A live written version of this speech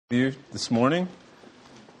You this morning.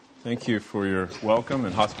 Thank you for your welcome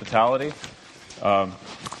and hospitality. I'll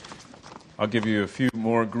give you a few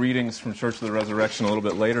more greetings from Church of the Resurrection a little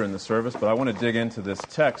bit later in the service, but I want to dig into this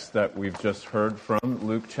text that we've just heard from,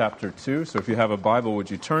 Luke chapter 2. So if you have a Bible,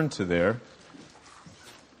 would you turn to there?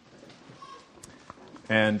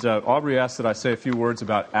 And Aubrey asked that I say a few words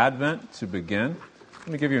about Advent to begin. Let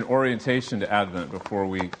me give you an orientation to Advent before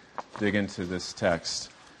we dig into this text.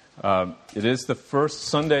 It is the first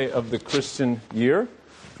Sunday of the Christian year,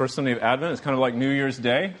 first Sunday of Advent. It's kind of like New Year's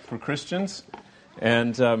Day for Christians.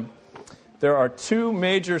 And there are two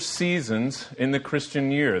major seasons in the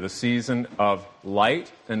Christian year, the season of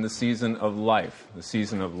light and the season of life. The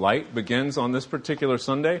season of light begins on this particular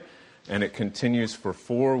Sunday, and it continues for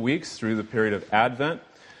 4 weeks through the period of Advent.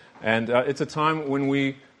 And it's a time when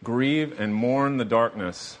we grieve and mourn the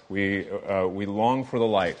darkness. We long for the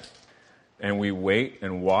light. And we wait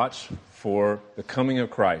and watch for the coming of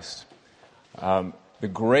Christ. The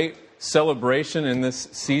great celebration in this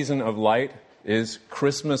season of light is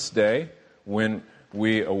Christmas Day, when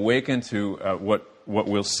we awaken to what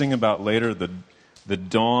we'll sing about later, the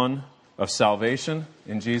dawn of salvation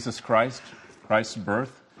in Jesus Christ, Christ's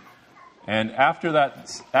birth. And after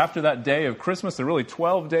that day of Christmas, there are really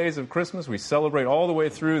 12 days of Christmas. We celebrate all the way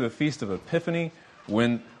through the Feast of Epiphany,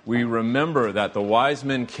 when we remember that the wise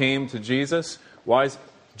men came to Jesus, wise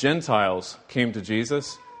Gentiles came to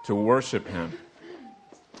Jesus to worship Him.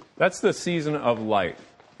 That's the season of light.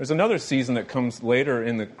 There's another season that comes later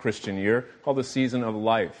in the Christian year called the season of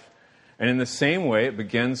life. And in the same way, it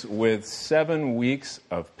begins with 7 weeks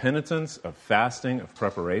of penitence, of fasting, of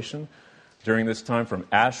preparation. During this time, from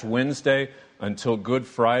Ash Wednesday until Good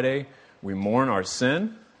Friday, we mourn our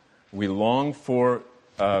sin. We long for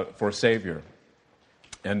Savior.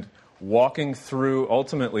 And walking through,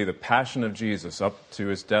 ultimately, the passion of Jesus up to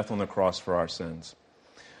His death on the cross for our sins.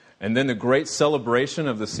 And then the great celebration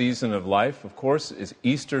of the season of life, of course, is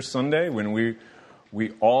Easter Sunday, when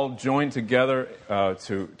we all join together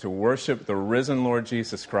to worship the risen Lord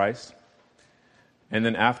Jesus Christ. And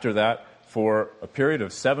then after that, for a period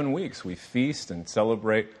of 7 weeks, we feast and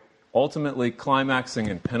celebrate, ultimately climaxing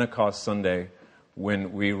in Pentecost Sunday,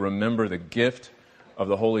 when we remember the gift of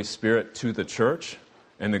the Holy Spirit to the church,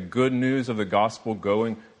 and the good news of the gospel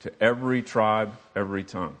going to every tribe, every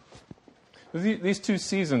tongue. These two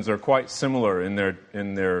seasons are quite similar in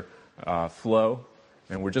their flow,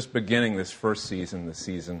 and we're just beginning this first season, the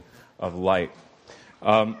season of light.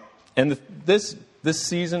 This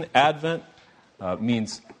season, Advent,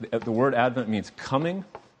 means the word Advent means coming,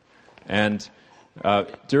 and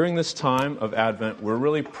during this time of Advent, we're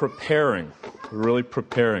really preparing.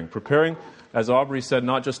 Preparing, as Aubrey said,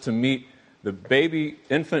 not just to meet the baby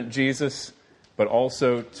infant Jesus, but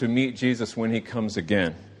also to meet Jesus when He comes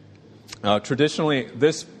again. Traditionally,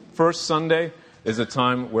 this first Sunday is a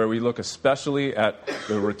time where we look especially at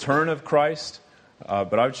the return of Christ,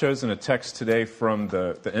 but I've chosen a text today from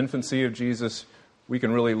the infancy of Jesus. We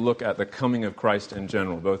can really look at the coming of Christ in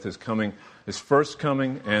general, both His first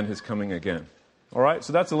coming and His coming again. All right,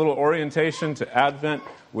 so that's a little orientation to Advent.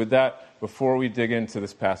 With that, before we dig into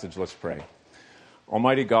this passage, let's pray.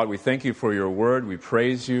 Almighty God, we thank You for Your word. We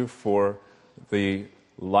praise You for the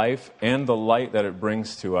life and the light that it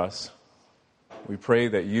brings to us. We pray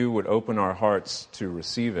that You would open our hearts to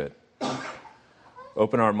receive it,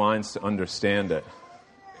 open our minds to understand it,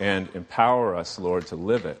 and empower us, Lord, to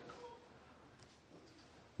live it.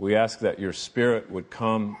 We ask that Your Spirit would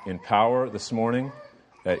come in power this morning,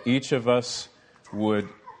 that each of us would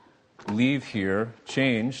leave here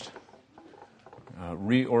changed,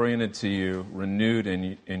 reoriented to You, renewed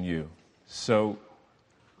in You. So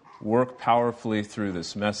work powerfully through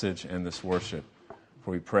this message and this worship,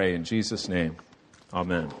 for we pray in Jesus' name.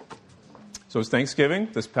 Amen. So it's Thanksgiving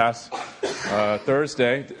this past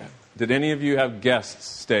Thursday. Did any of you have guests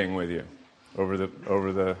staying with you over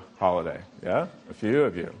the holiday? Yeah? A few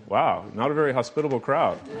of you. Wow. Not a very hospitable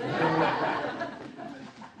crowd.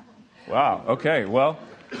 Wow. Okay. Well,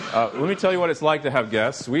 let me tell you what it's like to have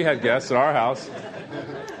guests. We had guests at our house.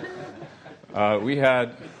 We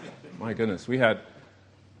had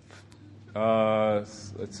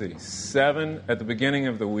 7 at the beginning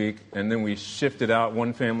of the week, and then we shifted out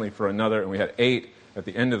one family for another, and we had 8 at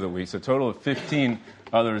the end of the week. So a total of 15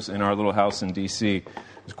 others in our little house in D.C. It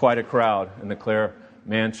was quite a crowd in the Clare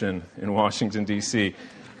Mansion in Washington, D.C.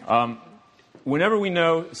 Whenever we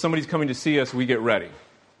know somebody's coming to see us, we get ready,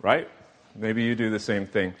 right? Maybe you do the same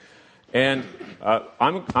thing. And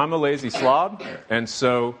I'm a lazy slob, and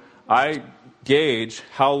so I gauge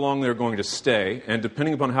how long they're going to stay, and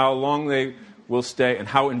depending upon how long they will stay and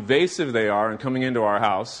how invasive they are in coming into our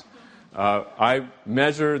house, I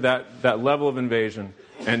measure that level of invasion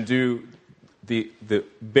and do the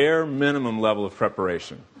bare minimum level of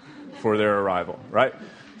preparation for their arrival, right?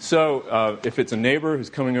 So if it's a neighbor who's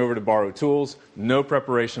coming over to borrow tools, no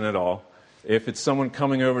preparation at all. If it's someone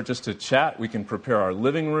coming over just to chat, we can prepare our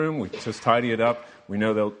living room. We just tidy it up. We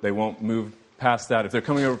know they won't move past that. If they're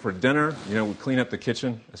coming over for dinner, we clean up the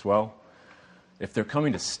kitchen as well. If they're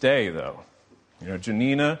coming to stay, though,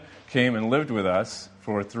 Janina came and lived with us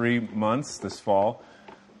for 3 months this fall.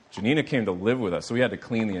 Janina came to live with us, so we had to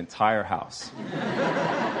clean the entire house.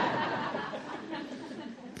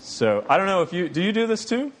 So I don't know if do you do this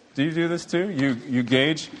too? Do you do this too? You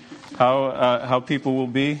gauge how people will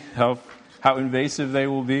be, how invasive they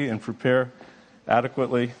will be, and prepare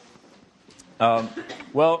adequately.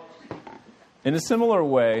 Well, in a similar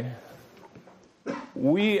way,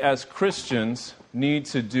 we as Christians need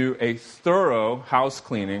to do a thorough house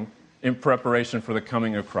cleaning in preparation for the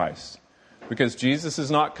coming of Christ. Because Jesus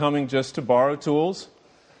is not coming just to borrow tools.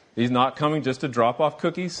 He's not coming just to drop off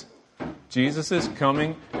cookies. Jesus is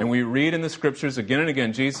coming, and we read in the Scriptures again and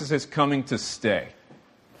again, Jesus is coming to stay.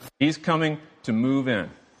 He's coming to move in.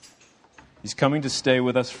 He's coming to stay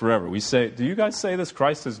with us forever. We say, do you guys say this?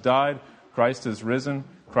 Christ has died. Christ has risen.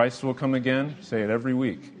 Christ will come again. Say it every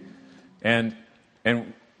week. And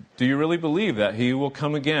do you really believe that He will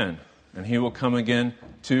come again? And He will come again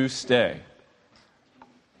to stay?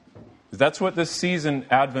 That's what this season,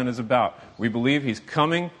 Advent, is about. We believe He's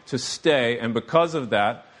coming to stay, and because of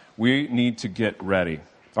that, we need to get ready.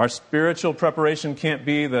 Our spiritual preparation can't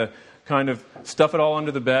be the kind of stuff it all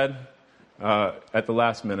under the bed at the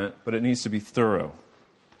last minute, but it needs to be thorough.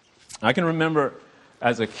 I can remember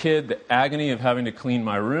as a kid the agony of having to clean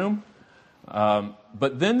my room,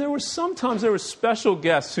 but then there were special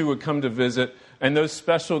guests who would come to visit, and those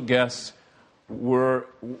special guests were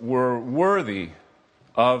worthy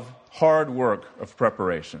of hard work of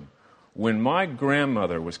preparation. When my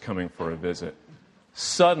grandmother was coming for a visit,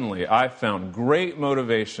 suddenly I found great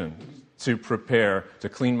motivation to prepare to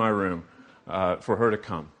clean my room for her to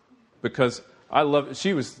come, because I love.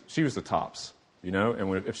 She was the tops,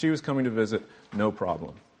 and if she was coming to visit, no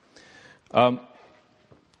problem.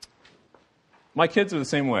 My kids are the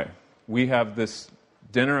same way. We have this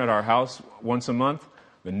dinner at our house once a month,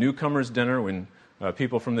 the newcomers dinner, when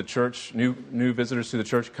people from the church, new visitors to the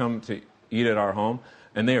church, come to eat at our home,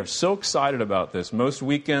 and they are so excited about this. Most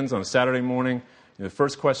weekends on a Saturday morning, the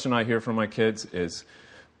first question I hear from my kids is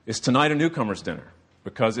tonight a newcomers dinner?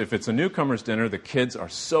 Because if it's a newcomers dinner, the kids are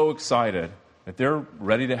so excited that they're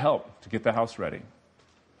ready to help to get the house ready.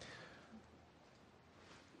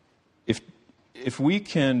 If we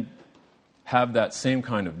can have that same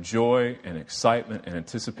kind of joy and excitement and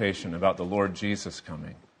anticipation about the Lord Jesus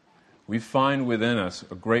coming, we find within us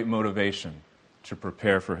a great motivation to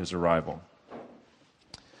prepare for His arrival.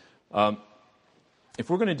 If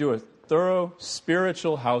we're going to do a thorough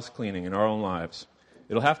spiritual house cleaning in our own lives,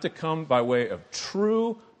 it'll have to come by way of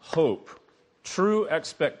true hope, true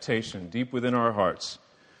expectation deep within our hearts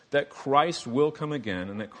that Christ will come again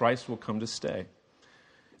and that Christ will come to stay.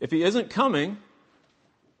 If He isn't coming,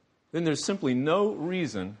 then there's simply no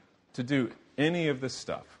reason to do any of this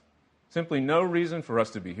stuff. Simply no reason for us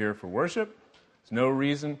to be here for worship. There's no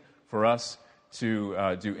reason for us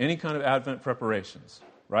to do any kind of Advent preparations,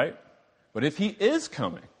 right? But if He is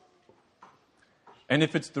coming, and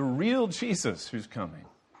if it's the real Jesus who's coming,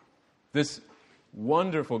 this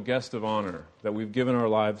wonderful guest of honor that we've given our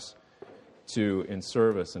lives to in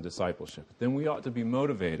service and discipleship, then we ought to be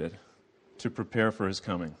motivated to prepare for His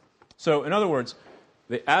coming. So, in other words,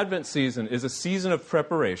 the Advent season is a season of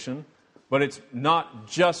preparation, but it's not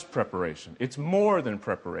just preparation. It's more than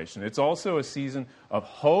preparation. It's also a season of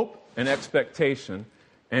hope and expectation.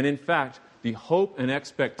 And in fact, the hope and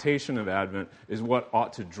expectation of Advent is what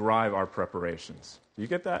ought to drive our preparations. Do you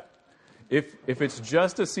get that? If it's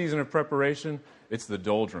just a season of preparation, it's the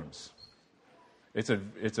doldrums. It's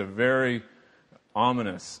a very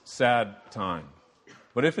ominous, sad time.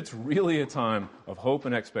 But if it's really a time of hope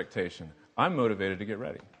and expectation, I'm motivated to get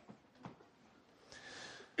ready.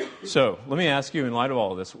 So, let me ask you, in light of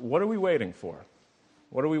all of this, what are we waiting for?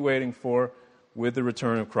 What are we waiting for with the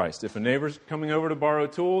return of Christ? If a neighbor's coming over to borrow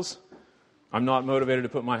tools, I'm not motivated to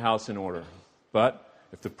put my house in order. But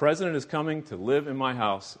if the president is coming to live in my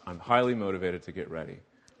house, I'm highly motivated to get ready.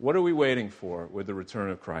 What are we waiting for with the return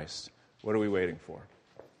of Christ? What are we waiting for?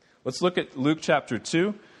 Let's look at Luke chapter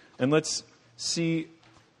 2, and let's see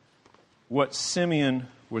what Simeon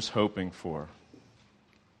was hoping for.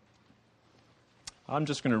 I'm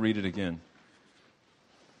just going to read it again.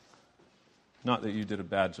 Not that you did a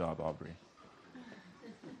bad job, Aubrey.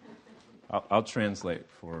 I'll translate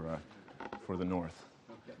for for the north.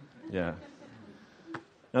 Yeah.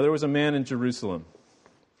 Now there was a man in Jerusalem.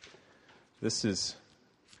 This is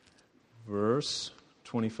verse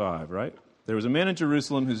 25, right? There was a man in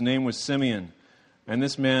Jerusalem whose name was Simeon, and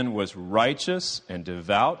this man was righteous and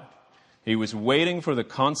devout. He was waiting for the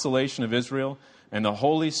consolation of Israel, and the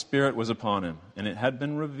Holy Spirit was upon him. And it had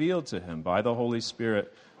been revealed to him by the Holy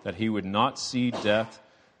Spirit that he would not see death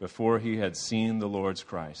before he had seen the Lord's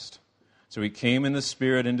Christ. So he came in the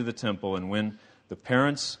Spirit into the temple, and when the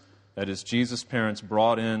parents, that is, Jesus' parents,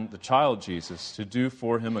 brought in the child Jesus to do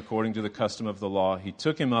for him according to the custom of the law, he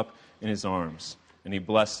took him up in his arms, and he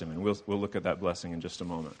blessed him. And we'll look at that blessing in just a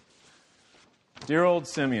moment. Dear old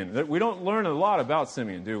Simeon. We don't learn a lot about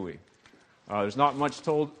Simeon, do we? There's not much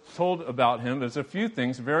told about him. There's a few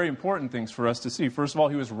things, very important things for us to see. First of all,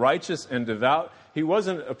 he was righteous and devout. He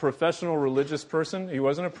wasn't a professional religious person. He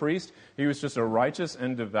wasn't a priest. He was just a righteous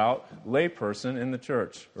and devout lay person in the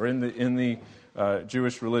church, or in the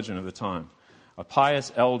Jewish religion of the time. A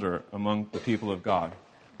pious elder among the people of God.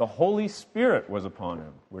 The Holy Spirit was upon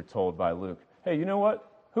him, we're told by Luke. Hey, you know what?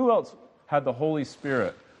 Who else had the Holy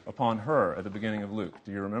Spirit upon her at the beginning of Luke?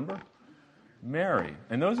 Do you remember? Mary.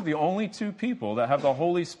 And those are the only two people that have the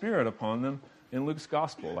Holy Spirit upon them in Luke's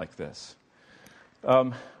gospel like this.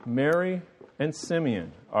 Mary and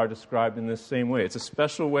Simeon are described in this same way. It's a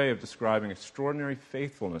special way of describing extraordinary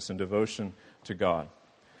faithfulness and devotion to God.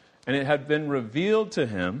 And it had been revealed to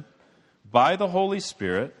him by the Holy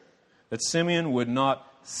Spirit that Simeon would not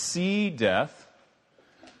see death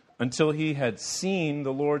until he had seen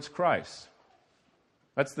the Lord's Christ.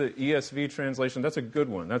 That's the ESV translation. That's a good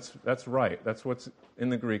one. That's right. That's what's in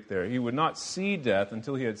the Greek there. He would not see death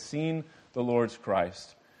until he had seen the Lord's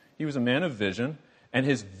Christ. He was a man of vision, and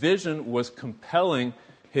his vision was compelling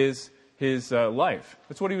his life.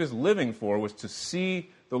 That's what he was living for, was to see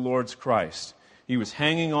the Lord's Christ. He was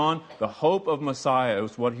hanging on. The hope of Messiah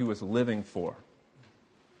was what he was living for.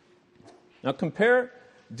 Now compare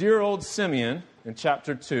dear old Simeon in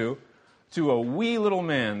chapter 2 to a wee little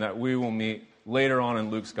man that we will meet later on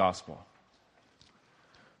in Luke's gospel.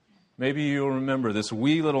 Maybe you'll remember this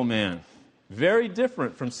wee little man. Very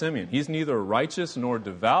different from Simeon. He's neither righteous nor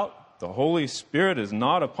devout. The Holy Spirit is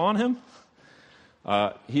not upon him.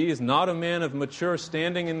 He is not a man of mature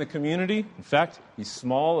standing in the community. In fact, he's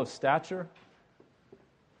small of stature.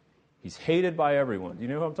 He's hated by everyone. Do you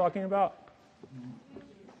know who I'm talking about?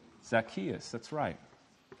 Zacchaeus, that's right.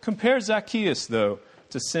 Compare Zacchaeus, though,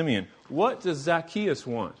 to Simeon. What does Zacchaeus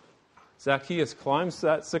want? Zacchaeus climbs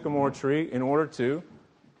that sycamore tree in order to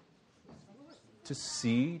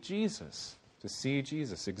see Jesus. To see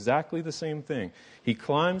Jesus. Exactly the same thing. He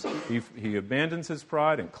climbs, he abandons his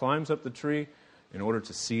pride and climbs up the tree in order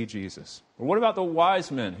to see Jesus. Or what about the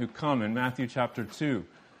wise men who come in Matthew chapter 2,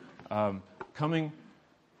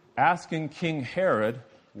 asking King Herod,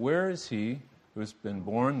 where is he who has been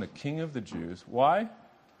born the King of the Jews? Why?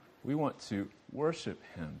 We want to worship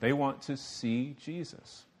him. They want to see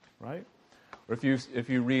Jesus. Right? Or if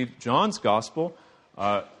you read John's Gospel,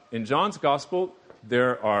 in John's Gospel,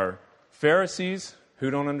 there are Pharisees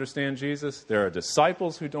who don't understand Jesus. There are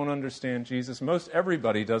disciples who don't understand Jesus. Most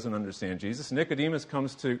everybody doesn't understand Jesus. Nicodemus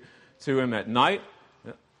comes to him at night.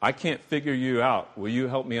 I can't figure you out. Will you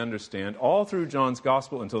help me understand? All through John's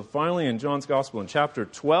Gospel until finally in John's Gospel in chapter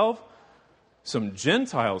 12, some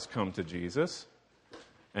Gentiles come to Jesus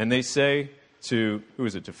and they say to, who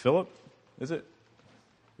is it, to Philip? Is it?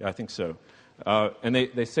 Yeah, I think so. And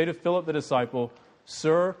they say to Philip the disciple,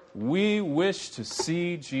 "Sir, we wish to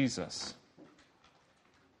see Jesus."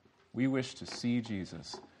 We wish to see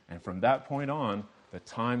Jesus. And from that point on, the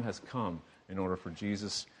time has come in order for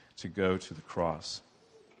Jesus to go to the cross.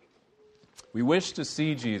 We wish to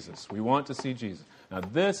see Jesus. We want to see Jesus. Now,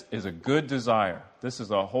 this is a good desire. This is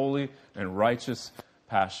a holy and righteous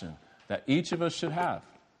passion that each of us should have.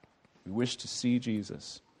 We wish to see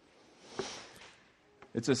Jesus.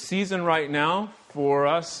 It's a season right now for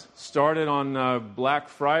us, started on Black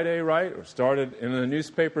Friday, right? Or started in the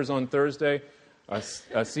newspapers on Thursday,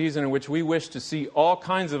 a season in which we wish to see all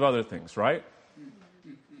kinds of other things, right?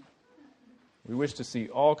 We wish to see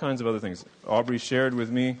all kinds of other things. Aubrey shared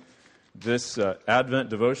with me this Advent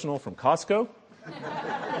devotional from Costco.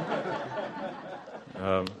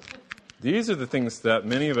 These are the things that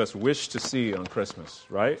many of us wish to see on Christmas,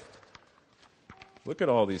 right? Look at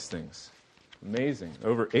all these things. Amazing.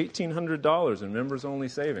 Over $1,800 in members-only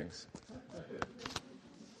savings.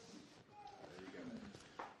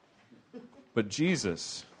 But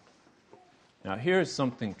Jesus, now here's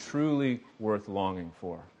something truly worth longing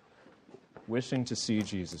for. Wishing to see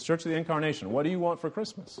Jesus. Church of the Incarnation, what do you want for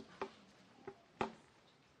Christmas? A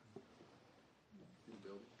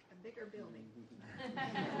bigger building.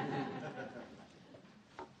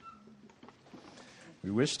 We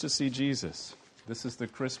wish to see Jesus. This is the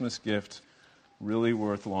Christmas gift really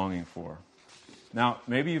worth longing for. Now,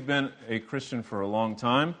 maybe you've been a Christian for a long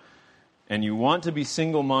time, and you want to be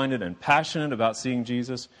single-minded and passionate about seeing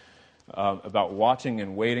Jesus, about watching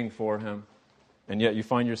and waiting for him, and yet you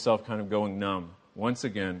find yourself kind of going numb. Once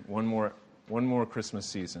again, one more Christmas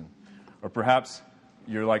season. Or perhaps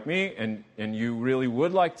you're like me, and you really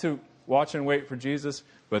would like to watch and wait for Jesus,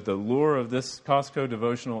 but the lure of this Costco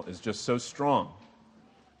devotional is just so strong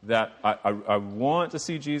that I want to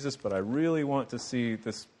see Jesus, but I really want to see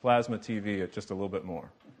this plasma TV at just a little bit more.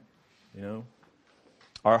 You know?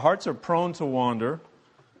 Our hearts are prone to wander.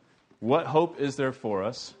 What hope is there for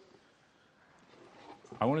us?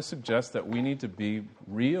 I want to suggest that we need to be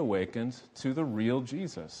reawakened to the real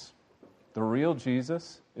Jesus. The real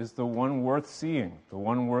Jesus is the one worth seeing, the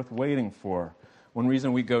one worth waiting for. One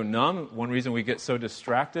reason we go numb, one reason we get so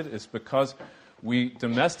distracted is because we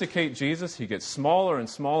domesticate Jesus. He gets smaller and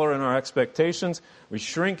smaller in our expectations. We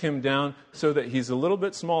shrink him down so that he's a little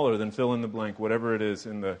bit smaller than fill in the blank, whatever it is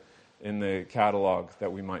in the catalog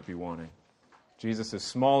that we might be wanting. Jesus is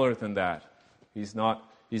smaller than that. He's not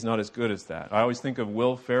as good as that. I always think of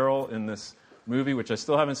Will Ferrell in this movie, which I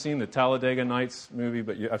still haven't seen, the Talladega Nights movie,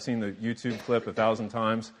 but I've seen the YouTube clip 1,000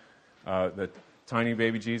 times, the tiny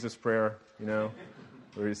baby Jesus prayer, you know,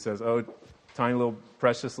 where he says, "Oh, tiny little,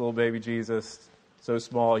 precious little baby Jesus, so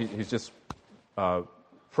small." He's just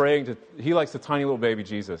praying to, he likes the tiny little baby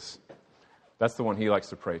Jesus. That's the one he likes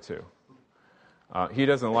to pray to. He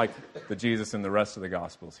doesn't like the Jesus in the rest of the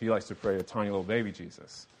Gospels. He likes to pray to tiny little baby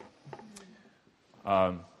Jesus.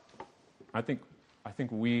 I think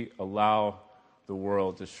we allow the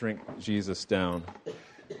world to shrink Jesus down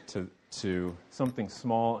to something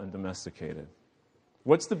small and domesticated.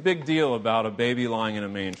 What's the big deal about a baby lying in a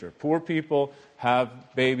manger? Poor people have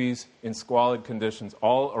babies in squalid conditions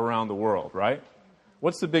all around the world, right?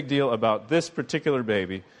 What's the big deal about this particular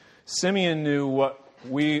baby? Simeon knew what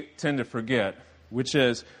we tend to forget, which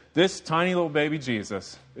is this tiny little baby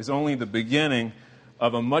Jesus is only the beginning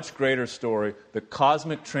of a much greater story, the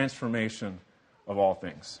cosmic transformation of all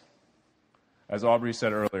things. As Aubrey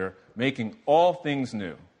said earlier, making all things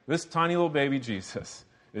new. This tiny little baby Jesus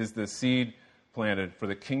is the seed planted for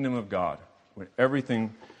the kingdom of God, when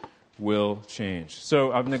everything will change.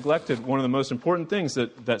 So I've neglected one of the most important things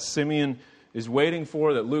that Simeon is waiting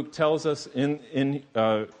for, that Luke tells us in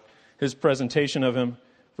his presentation of him.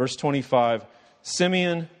 Verse 25,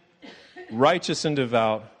 Simeon, righteous and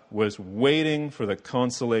devout, was waiting for the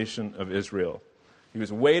consolation of Israel. He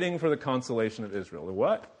was waiting for the consolation of Israel. The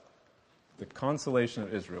what? The consolation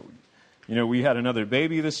of Israel. You know, we had another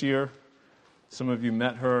baby this year. Some of you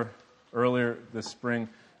met her earlier this spring.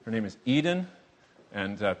 Her name is Eden,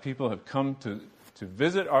 and people have come to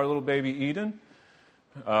visit our little baby Eden.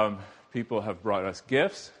 People have brought us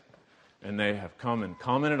gifts, and they have come and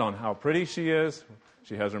commented on how pretty she is.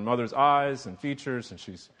 She has her mother's eyes and features, and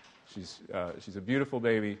she's a beautiful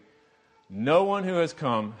baby. No one who has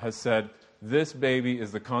come has said, "This baby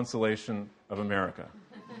is the consolation of America."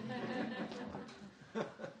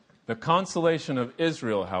 The consolation of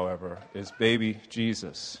Israel, however, is baby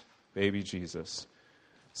Jesus. Baby Jesus.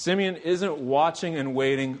 Simeon isn't watching and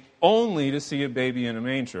waiting only to see a baby in a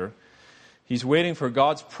manger. He's waiting for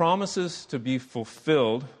God's promises to be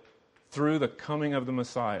fulfilled through the coming of the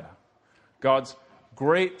Messiah. God's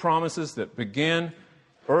great promises that began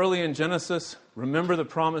early in Genesis. Remember the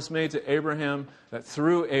promise made to Abraham that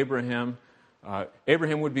through Abraham,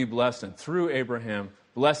 Abraham would be blessed, and through Abraham,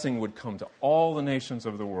 blessing would come to all the nations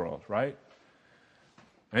of the world, right?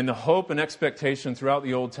 And the hope and expectation throughout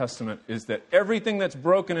the Old Testament is that everything that's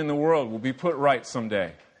broken in the world will be put right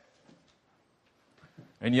someday.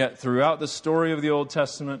 And yet, throughout the story of the Old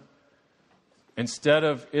Testament, instead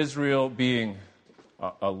of Israel being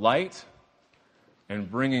a light and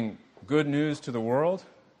bringing good news to the world,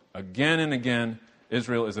 again and again,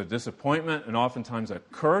 Israel is a disappointment and oftentimes a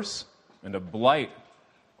curse and a blight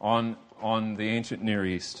on the ancient Near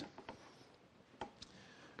East.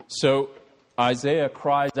 So Isaiah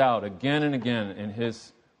cries out again and again in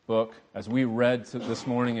his book, as we read this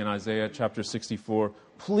morning in Isaiah chapter 64,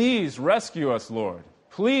 "Please rescue us, Lord.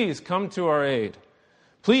 Please come to our aid.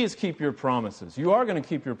 Please keep your promises." You are going to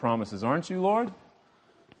keep your promises, aren't you, Lord?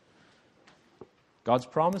 God's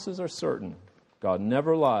promises are certain. God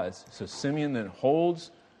never lies. So Simeon then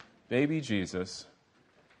holds baby Jesus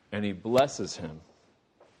and he blesses him.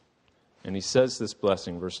 And he says this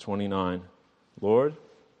blessing, verse 29, "Lord,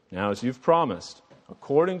 now as you've promised,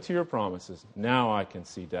 according to your promises, now I can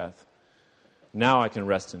see death. Now I can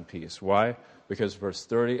rest in peace." Why? Because verse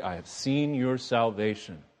 30, "I have seen your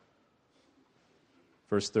salvation."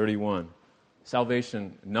 Verse 31,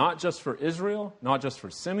 Salvation not just for Israel, not just for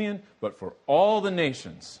Simeon, but for all the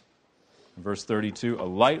nations. In verse 32, a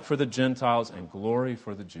light for the Gentiles and glory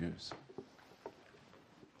for the Jews.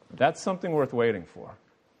 That's something worth waiting for.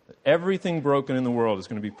 That everything broken in the world is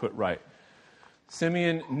going to be put right.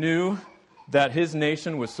 Simeon knew that his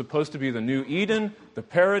nation was supposed to be the new Eden, the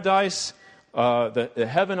paradise, the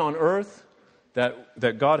heaven on earth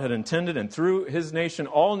that God had intended, and through his nation,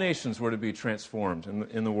 all nations were to be transformed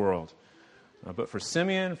in the world. But for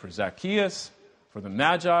Simeon, for Zacchaeus, for the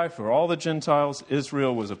Magi, for all the Gentiles,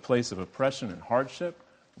 Israel was a place of oppression and hardship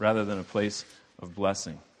rather than a place of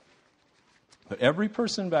blessing. But every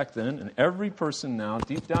person back then and every person now,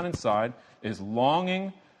 deep down inside, is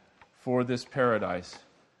longing for this paradise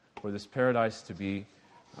to be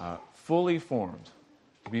fully formed,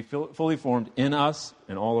 fully formed in us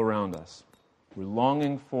and all around us. We're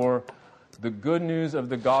longing for the good news of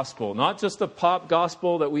the gospel, not just the pop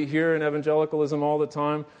gospel that we hear in evangelicalism all the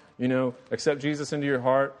time, accept Jesus into your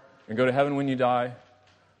heart and go to heaven when you die,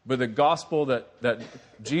 but the gospel that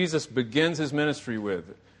Jesus begins his ministry with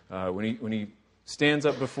when he stands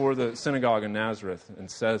up before the synagogue in Nazareth and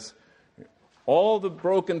says, all the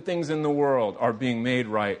broken things in the world are being made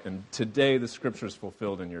right, and today the scripture is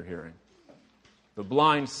fulfilled in your hearing. The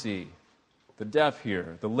blind see, the deaf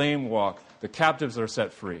hear, the lame walk, the captives are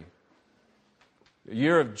set free. The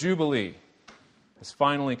year of Jubilee has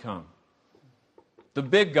finally come. The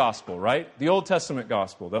big gospel, right? The Old Testament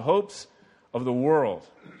gospel. The hopes of the world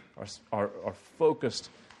are focused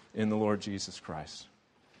in the Lord Jesus Christ.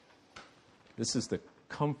 This is the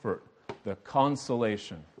comfort, the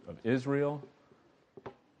consolation of Israel,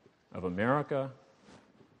 of America,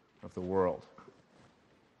 of the world.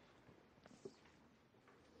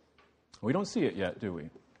 We don't see it yet, do we?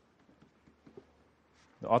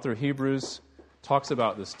 The author of Hebrews talks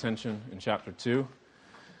about this tension in chapter 2.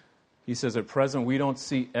 He says, at present, we don't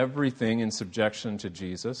see everything in subjection to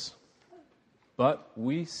Jesus, but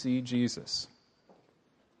we see Jesus,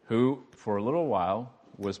 who, for a little while,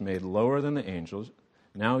 was made lower than the angels.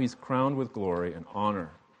 Now he's crowned with glory and honor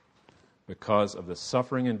because of the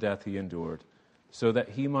suffering and death he endured, so that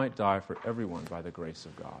he might die for everyone by the grace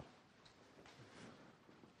of God.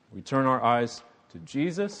 We turn our eyes to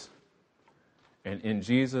Jesus, and in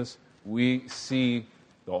Jesus, we see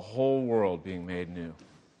the whole world being made new.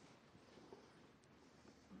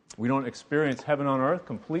 We don't experience heaven on earth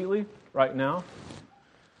completely right now,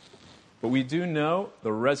 but we do know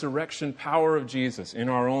the resurrection power of Jesus in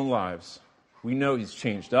our own lives. We know he's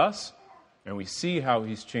changed us, and we see how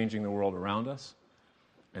he's changing the world around us,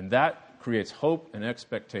 and that creates hope and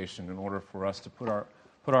expectation in order for us to put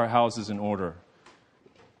our houses in order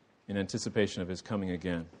in anticipation of his coming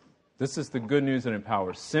again. This is the good news that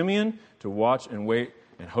empowers Simeon to watch and wait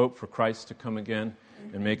and hope for Christ to come again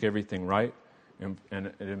and make everything right. And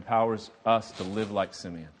it empowers us to live like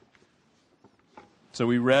Simeon. So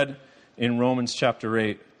we read in Romans chapter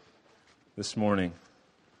 8 this morning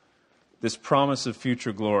this promise of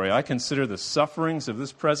future glory. I consider the sufferings of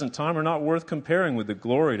this present time are not worth comparing with the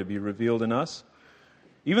glory to be revealed in us.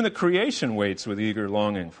 Even the creation waits with eager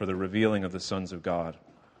longing for the revealing of the sons of God.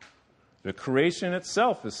 The creation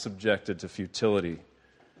itself is subjected to futility,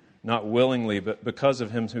 not willingly, but because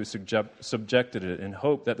of him who subjected it, in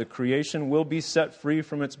hope that the creation will be set free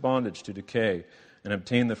from its bondage to decay and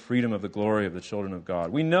obtain the freedom of the glory of the children of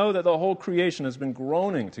God. We know that the whole creation has been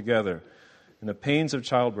groaning together in the pains of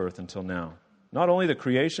childbirth until now. Not only the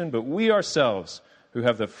creation, but we ourselves, who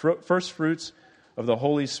have the first fruits of the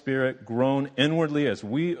Holy Spirit, groan inwardly as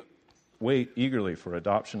we wait eagerly for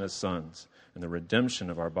adoption as sons and the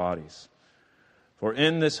redemption of our bodies. For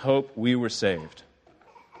in this hope we were saved.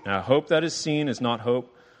 Now, hope that is seen is not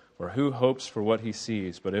hope, for who hopes for what he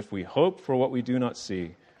sees? But if we hope for what we do not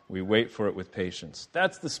see, we wait for it with patience.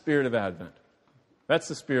 That's the spirit of Advent. That's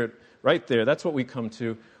the spirit right there. That's what we come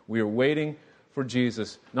to. We are waiting for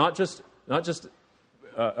Jesus, not just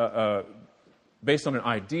based on an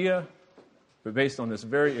idea, but based on this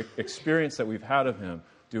very experience that we've had of him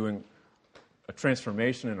doing a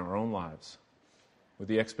transformation in our own lives with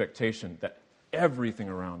the expectation that everything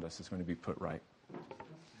around us is going to be put right.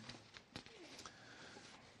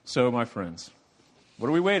 So, my friends, what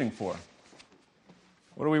are we waiting for?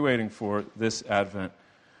 What are we waiting for this Advent?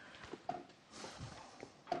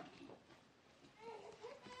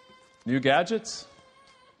 New gadgets?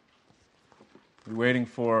 Are we waiting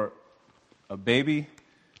for a baby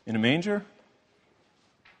in a manger?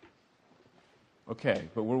 Okay,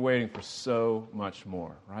 but we're waiting for so much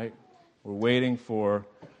more, right? We're waiting for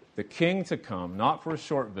the King to come, not for a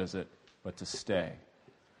short visit, but to stay.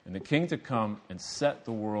 And the King to come and set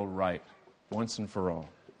the world right once and for all.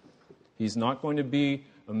 He's not going to be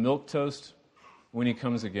a milquetoast when he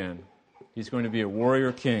comes again. He's going to be a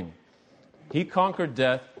warrior king. He conquered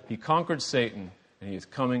death, he conquered Satan, and he is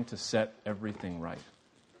coming to set everything right.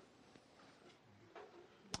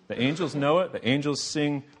 The angels know it. The angels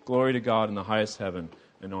sing glory to God in the highest heaven,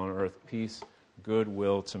 and on earth peace,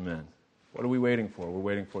 goodwill to men. What are we waiting for? We're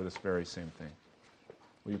waiting for this very same thing.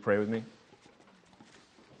 Will you pray with me?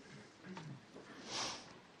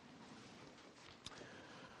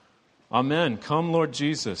 Amen. Come, Lord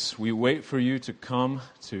Jesus. We wait for you to come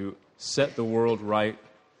to set the world right,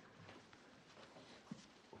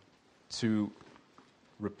 to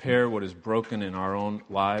repair what is broken in our own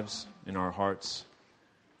lives, in our hearts,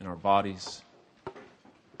 in our bodies,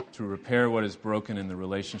 to repair what is broken in the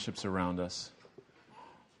relationships around us,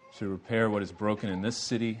 to repair what is broken in this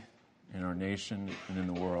city, in our nation, and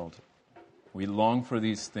in the world. We long for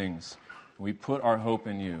these things. We put our hope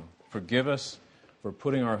in you. Forgive us for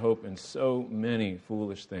putting our hope in so many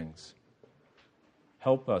foolish things.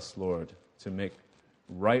 Help us, Lord, to make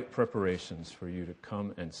right preparations for you to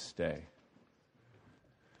come and stay.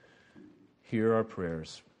 Hear our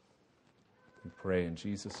prayers. We pray in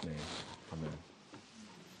Jesus' name. Amen.